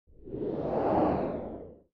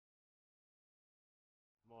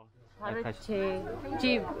바로 제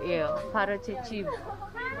집이에요. 바로 제 집.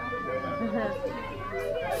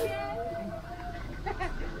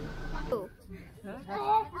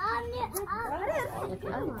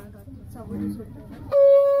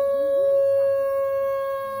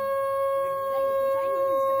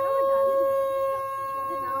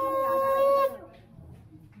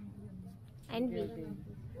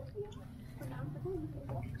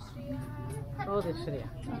 Oh, Shreya.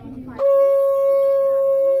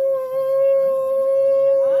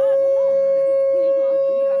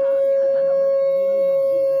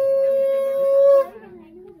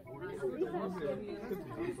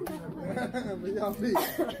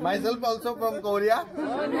 Myself also from Korea.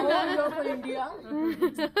 Oh, no, from India. You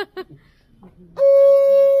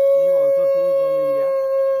also too from India.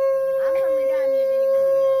 I'm from India. I'm living in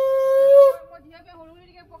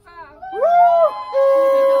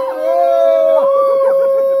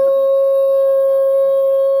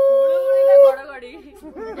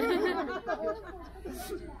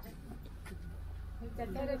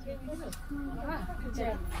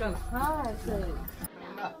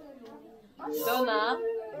도나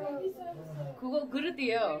그거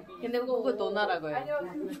그릇이에요. 근데 그거 도나라고 해요.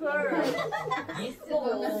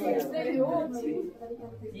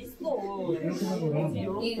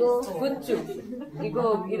 이거 굿죽.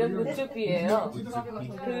 이거 이런 굿죽이에요.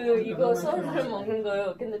 이거 소를 먹는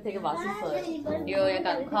거예요. 근데 되게 맛있어요. 이거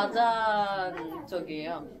약간 과자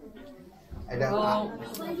쪽이에요.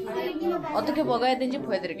 어떻게 먹어야 되는지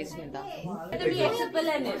보여드리겠습니다. Let me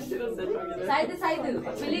explain it. Side.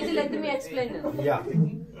 Please let me explain it. Yeah.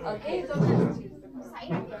 Okay.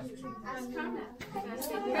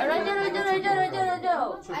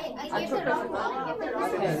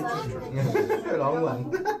 Long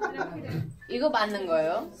one. 이거 맞는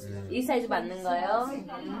거예요? 이 사이즈 맞는 거예요?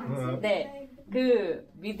 네. 그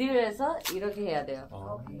미들에서 이렇게 해야 돼요.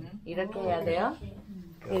 이렇게 해야 돼요.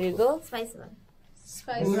 그리고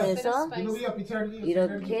스파이스에서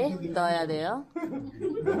이렇게 넣어야 돼요.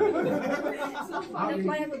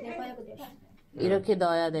 이렇게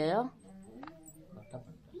넣어야 돼요.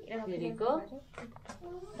 그리고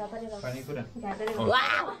와!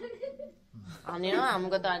 아니요,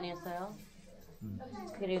 아무것도 아니었어요.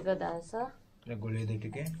 그리고 나서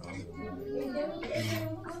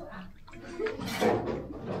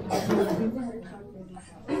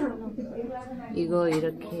이거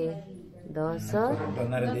이렇게 넣어서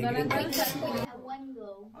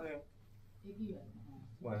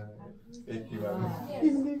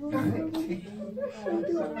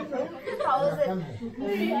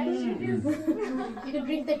You can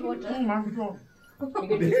drink that water. You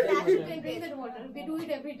can drink that water. We do it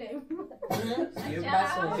every time.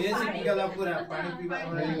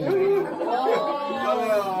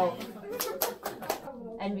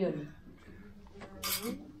 And beauty.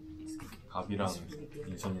 밥이랑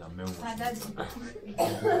인선이 안 매운 거.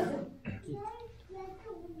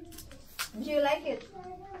 Do you like it?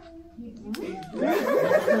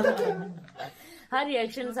 Her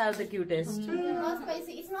reactions are the cutest. Not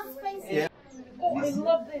spicy. It's not spicy. Yeah. Oh, I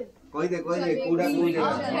love this.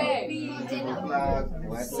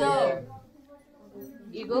 So,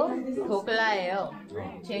 이거 도클라예요.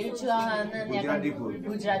 제일 좋아하는 약간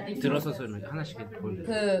구자라티 푸드. 들어서 하나씩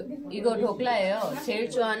보여줘. 이거 도클라예요. 제일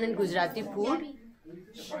좋아하는 구자라티 푸드.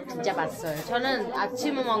 진짜 맛있어요. 저는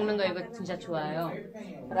아침에 먹는 거 이거 진짜 좋아해요.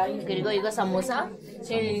 그리고 이거 사모사.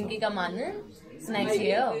 제일 인기가 많은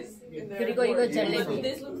스낵이에요. 그리고 이거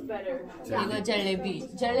젤레비. 이거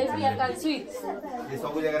젤레비. 젤레비 약간 스위트.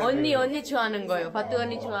 언니 좋아하는 거예요. 바트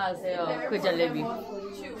언니 좋아하세요. 그 젤레비.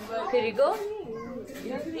 그리고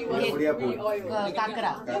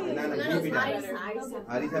kakra.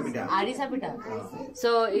 Arisa pita.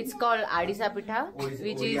 So it's called arisa pita,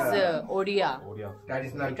 which is Odia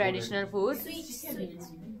traditional food.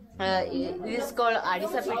 This is called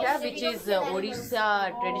arisa pita, which is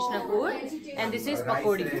Odisha traditional food, and this is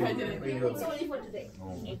pakodi.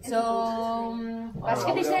 So,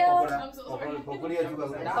 맛있게 드세요.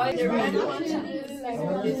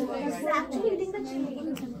 Actually eating the chili.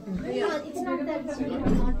 It's not that sweet.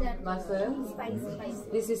 Not that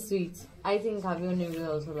spicy. This is sweet. I think Kavioni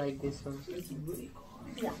will also like this one.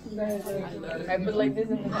 Yeah. I put like this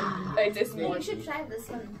and like this more. You should try this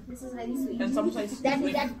one. This is very sweet. And sometimes That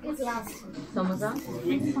is last. Samosa?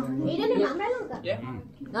 yeah.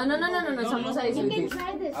 No. Samosa is You can sweet.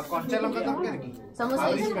 try this. Samosa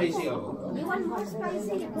is sweet. You want more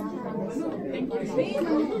spicy? You can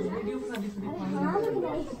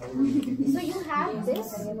So you have this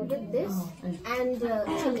with this and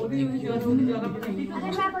chili.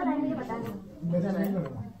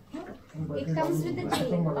 It comes with the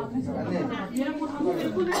chain.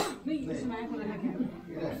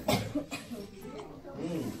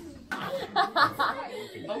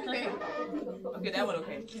 Okay. Okay, that one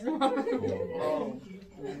okay.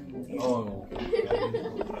 어.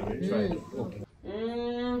 오케이.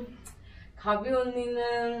 가비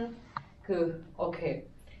언니는 오케이.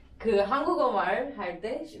 한국어 말 할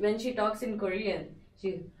때 when she talks in Korean,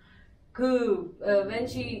 when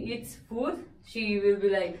she eats food, she will be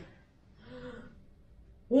like,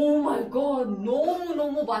 oh my god,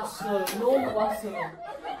 너무 맛있어요. 너무 맛있어요.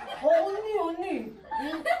 언니.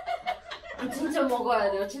 진짜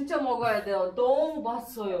먹어야 돼요. 너무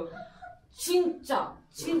맛있어요. 진짜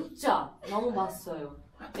너무 맛있어요.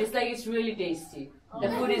 It's like it's really tasty. The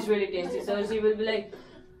food is really tasty. So she will be like,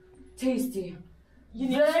 tasty.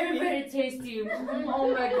 Very tasty.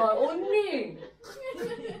 Oh my god, 언니.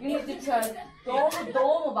 You need to try.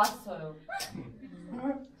 너무 맛있어요.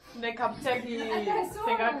 근데 갑자기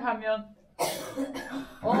생각하면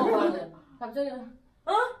맞아. 갑자기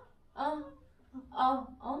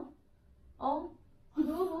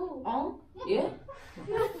예?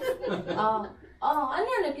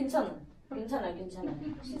 아니 괜찮아.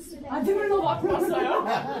 아침을 너무 앞에 왔어요?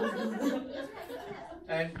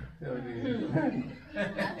 And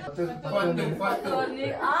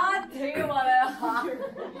언니 되게 많아요.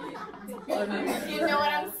 You know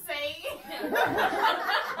what I'm saying?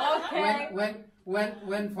 Okay.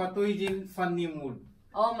 when Fatu is in funny mood.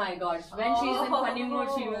 Oh my gosh. When she's in funny mood,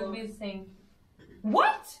 she will be saying,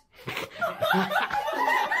 what?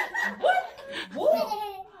 What?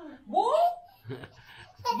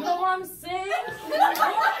 You know what I'm saying?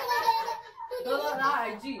 나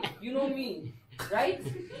알지? You know me, right?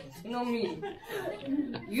 You know me.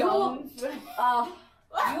 You don't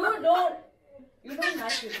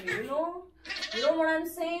mess with me. You know what I'm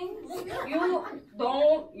saying? You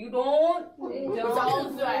don't do it. Don't do it. You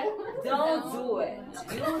don't do it.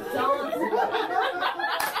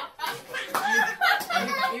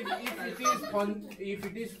 If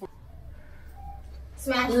it is fun.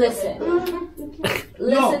 Listen,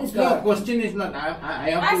 No, girl. question is not. I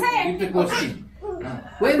have to give the question.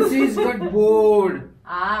 When she's got bored.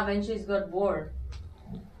 When she's got bored.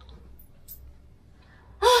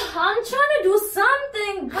 I'm trying to do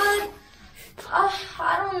something, but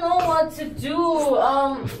I don't know what to do.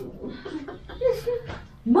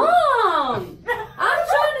 Mom, I'm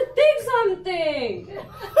trying to think something.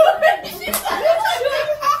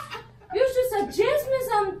 You should suggest me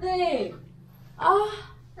something.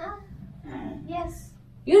 Yes.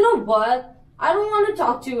 You know what? I don't want to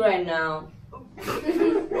talk to you right now.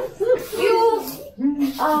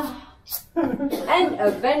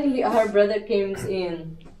 When her brother comes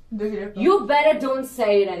in, you better don't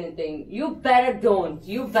say anything. You better don't.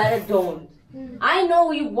 I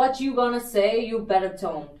know what you gonna say. You better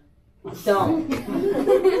don't.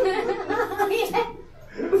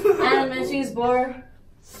 And when she's bored,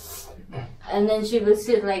 and then she will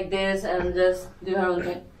sit like this and just do her own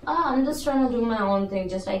thing. I'm just trying to do my own thing.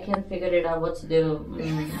 Just I can't figure it out what to do.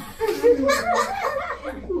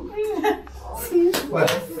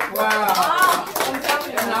 Wow.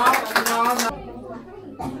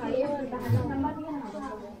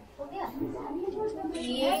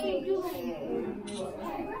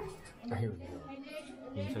 아유,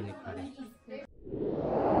 인천이 가래.